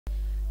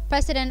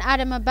President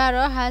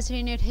Barrow has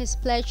renewed his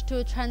pledge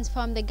to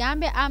transform the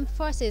Gambia Armed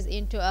Forces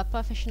into a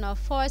professional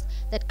force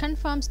that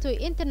conforms to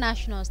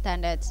international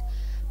standards.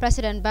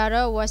 President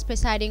Barrow was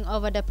presiding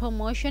over the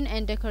promotion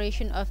and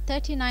decoration of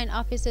 39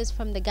 officers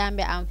from the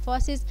Gambia Armed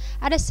Forces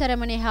at a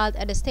ceremony held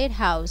at the State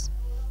House.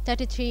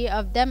 33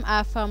 of them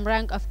are from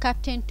rank of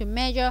captain to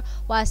major,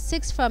 while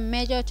 6 from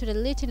major to the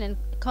lieutenant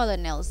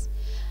colonels.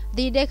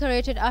 The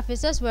decorated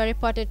officers were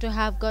reported to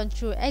have gone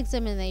through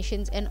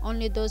examinations, and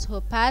only those who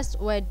passed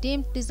were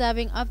deemed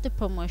deserving of the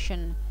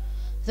promotion.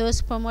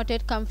 Those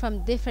promoted come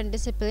from different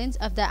disciplines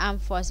of the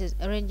armed forces,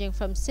 ranging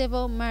from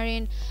civil,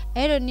 marine,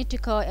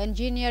 aeronautical,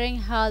 engineering,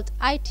 health,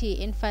 IT,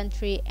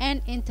 infantry,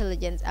 and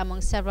intelligence,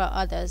 among several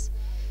others.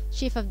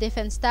 Chief of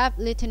Defense Staff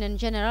Lieutenant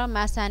General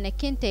Masane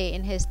Kinte,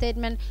 in his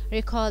statement,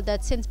 recalled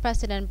that since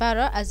President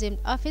Barrow assumed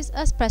office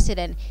as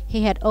president,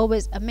 he had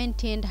always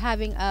maintained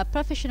having a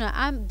professional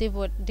arm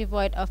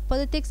devoid of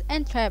politics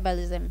and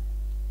tribalism.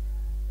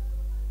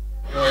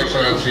 Your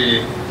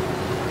Excellency,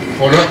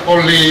 for not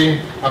only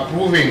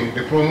approving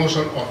the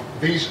promotion of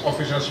these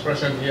officers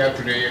present here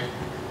today,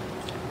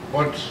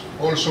 but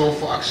also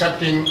for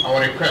accepting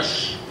our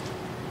request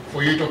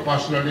for you to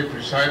personally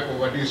preside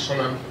over this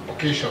solemn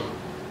occasion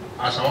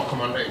as our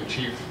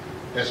Commander-in-Chief,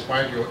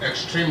 despite your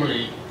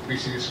extremely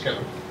busy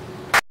schedule.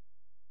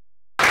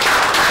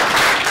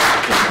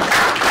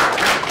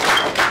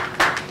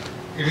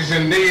 It is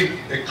indeed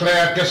a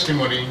clear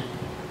testimony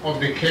of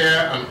the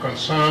care and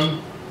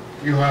concern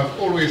you have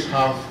always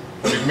had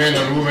for the men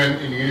and women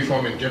in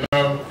uniform in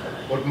general,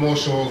 but more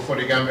so for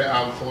the Gambia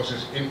Armed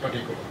Forces in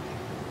particular.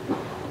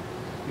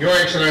 Your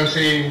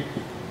Excellency,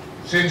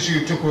 since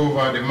you took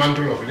over the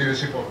mantle of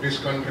leadership of this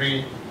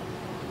country,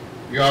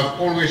 you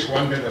have always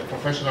wanted a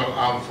professional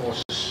armed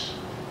forces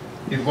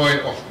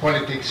devoid of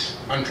politics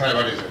and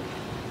tribalism.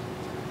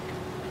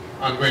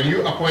 And when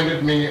you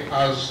appointed me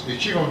as the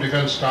Chief of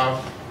Defense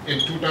Staff in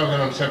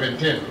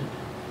 2017,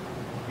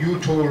 you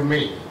told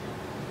me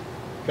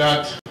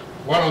that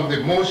one of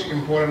the most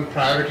important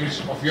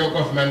priorities of your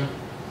government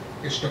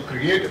is to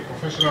create a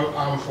professional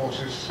armed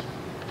forces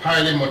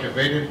highly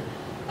motivated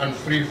and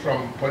free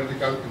from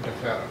political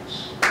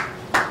interference.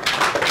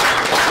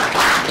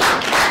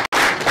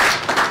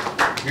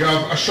 You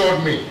have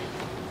assured me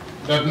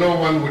that no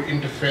one would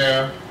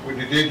interfere with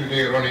the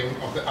day-to-day running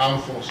of the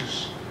armed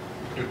forces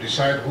to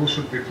decide who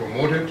should be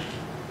promoted,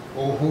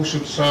 or who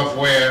should serve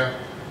where,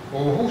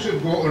 or who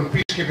should go on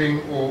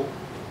peacekeeping or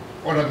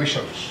other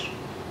missions.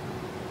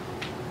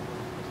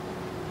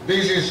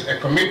 This is a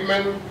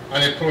commitment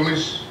and a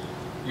promise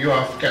you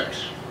have kept.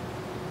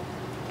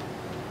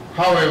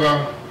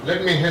 However,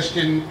 let me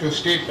hasten to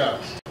state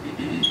that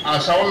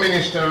as our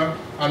Minister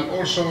and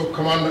also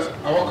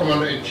our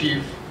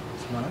Commander-in-Chief,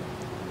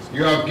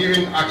 you have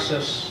given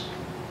access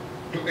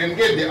to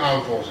engage the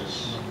armed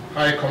forces,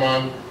 High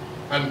Command,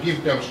 and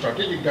give them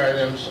strategic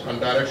guidance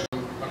and direction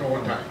at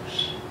all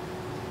times.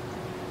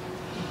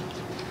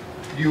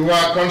 You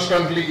are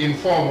constantly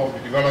informed of the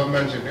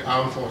developments in the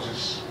armed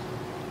forces,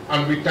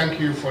 and we thank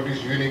you for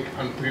this unique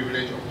and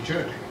privileged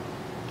opportunity.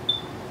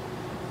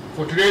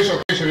 For today's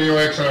occasion, Your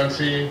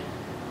Excellency,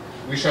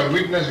 we shall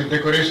witness the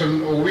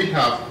decoration, or we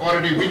have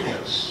already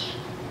witnessed,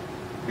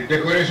 the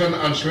decoration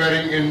and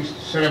swearing-in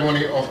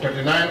ceremony of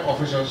 39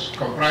 officers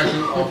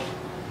comprising of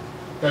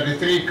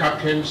 33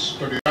 captains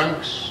to the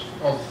ranks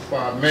of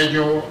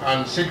major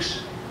and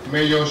 6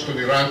 majors to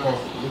the rank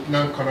of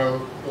lieutenant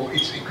colonel or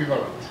its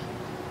equivalent,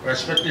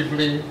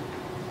 respectively,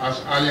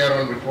 as earlier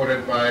on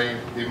reported by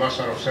the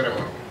Master of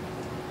Ceremony.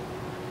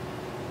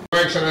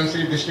 Your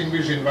Excellency,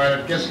 distinguished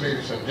invited guests,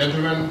 ladies and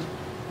gentlemen,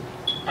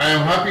 I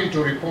am happy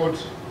to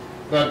report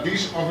that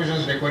these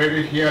officers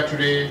decorated here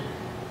today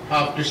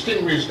have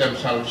distinguished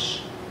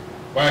themselves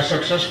by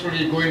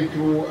successfully going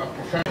through a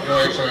professional.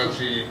 Your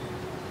Excellency,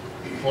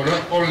 for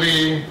not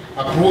only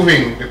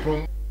approving the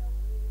promotion.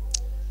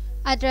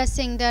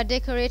 Addressing the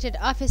decorated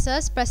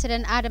officers,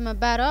 President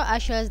Barrow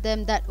assures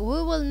them that we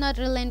will not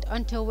relent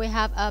until we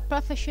have a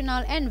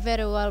professional and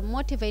very well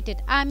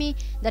motivated army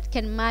that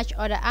can match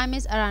other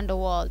armies around the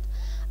world.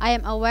 I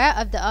am aware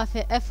of the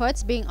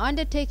efforts being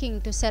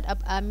undertaken to set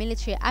up a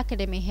military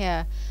academy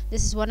here.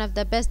 This is one of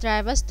the best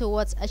drivers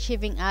towards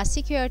achieving our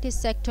security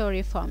sector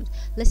reforms.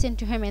 Listen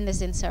to him in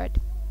this insert.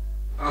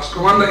 As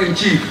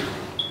Commander-in-Chief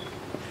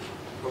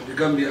of the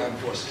Gambia Armed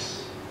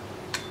Forces,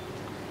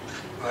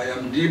 I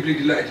am deeply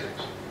delighted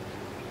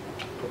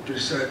to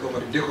preside over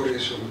the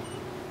decoration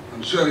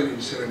and swearing-in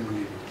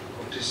ceremony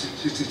of the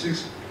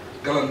 66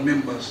 gallant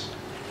members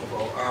of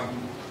our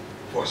armed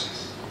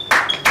forces.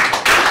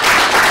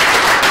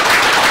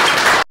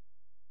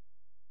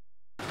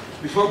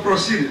 Before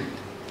proceeding,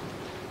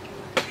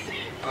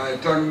 I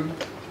thank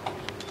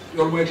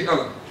the Almighty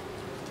Allah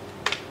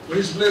for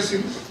His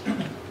blessings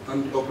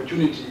and the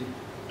opportunity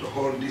to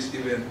hold this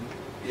event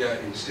here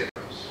in State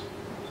House.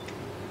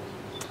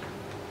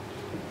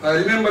 I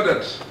remember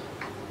that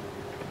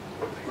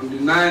on the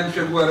 9th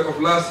February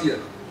of last year,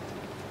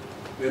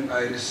 when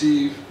I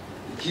received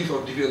the Chief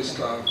of Defense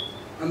Staff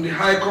and the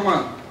High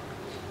Command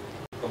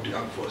of the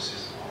Armed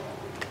Forces,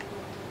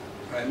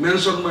 I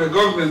mentioned my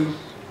government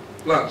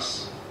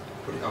plans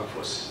for the armed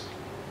forces.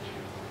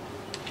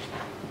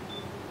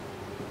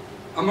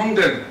 Among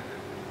them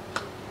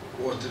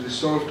was the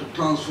resolve to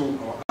transform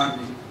our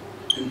army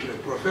into a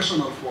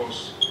professional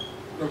force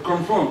that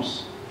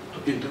conforms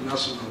to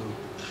international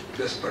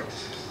best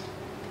practices.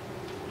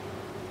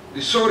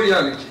 The sole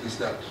reality is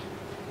that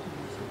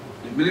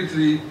the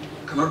military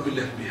cannot be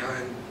left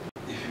behind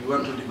if we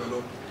want to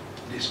develop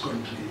this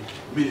country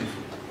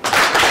meaningfully.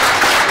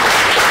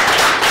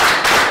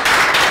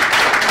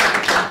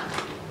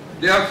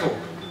 Therefore,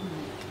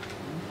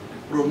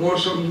 the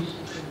promotion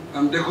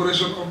and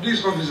decoration of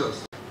these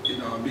officers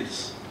in our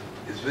midst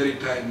is very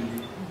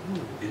timely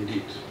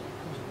indeed.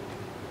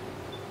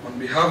 On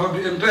behalf of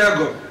the entire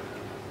government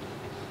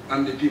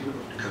and the people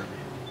of the Gambia,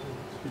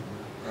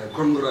 I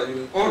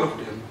congratulate all of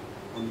them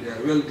on their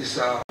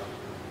well-deserved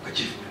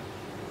achievement.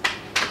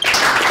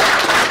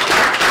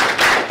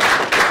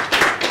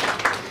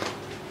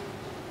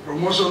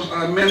 Promotions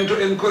are meant to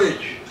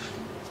encourage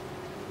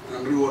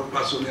and reward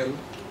personnel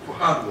for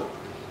hard work,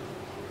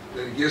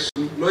 dedication,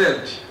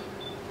 loyalty,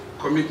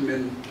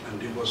 commitment, and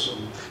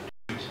devotion.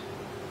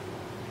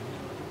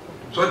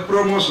 Such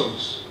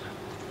promotions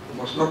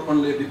must not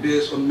only be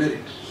based on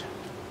merit,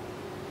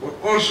 but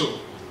also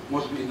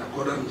must be in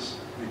accordance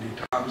with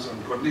the terms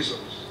and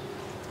conditions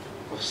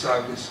of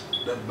service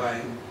that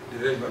bind the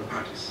relevant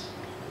parties.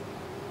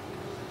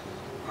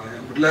 I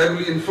am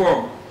reliably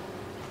informed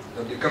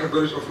that the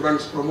categories of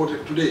ranks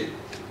promoted today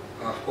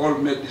have all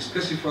met the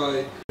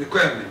specified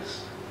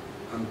requirements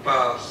and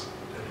passed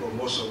the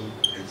promotion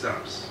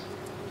exams.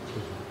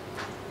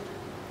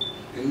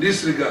 In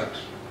this regard,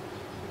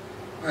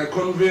 I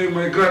convey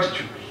my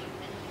gratitude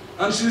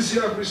and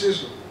sincere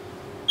appreciation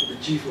to the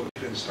Chief of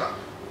Defense Staff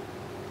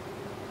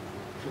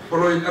for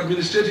following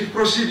administrative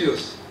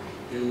procedures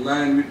in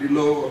line with the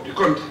law of the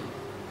country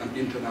and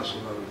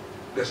international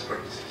best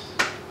practices.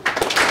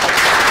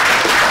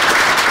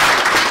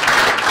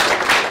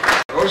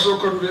 I also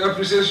convey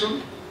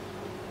appreciation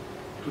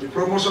to the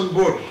promotion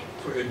board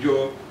for a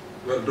job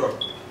well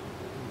done.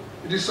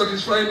 It is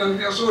satisfying and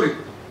reassuring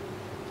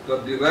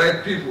that the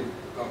right people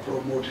are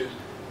promoted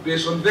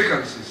based on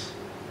vacancies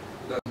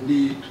that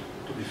need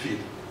to be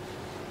filled.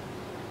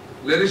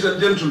 Ladies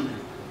and gentlemen,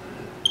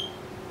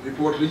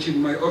 report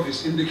reaching my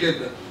office indicate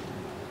that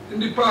in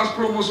the past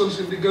promotions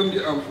in the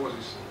Gambia Armed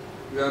Forces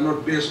were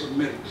not based on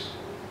merit,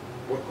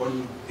 but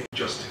on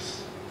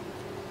injustice.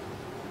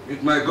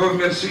 With my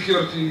government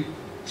security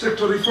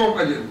sector reform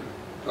agenda,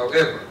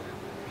 however,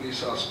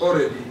 this has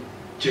already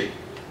changed.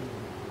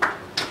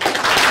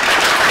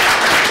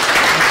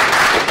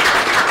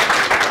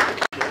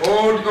 To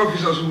all the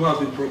officers who have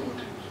been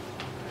promoted,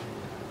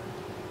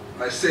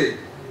 I say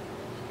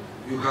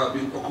you have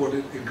been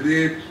accorded a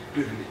great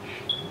privilege.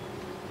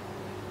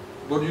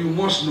 But you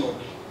must know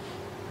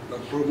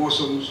that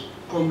promotions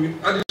come with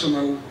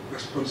additional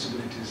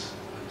responsibilities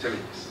and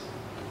challenges.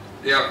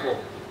 Therefore,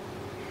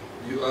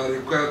 you are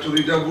required to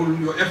redouble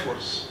your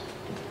efforts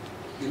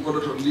in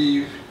order to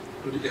live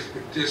to the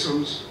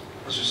expectations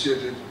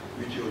associated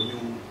with your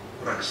new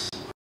ranks.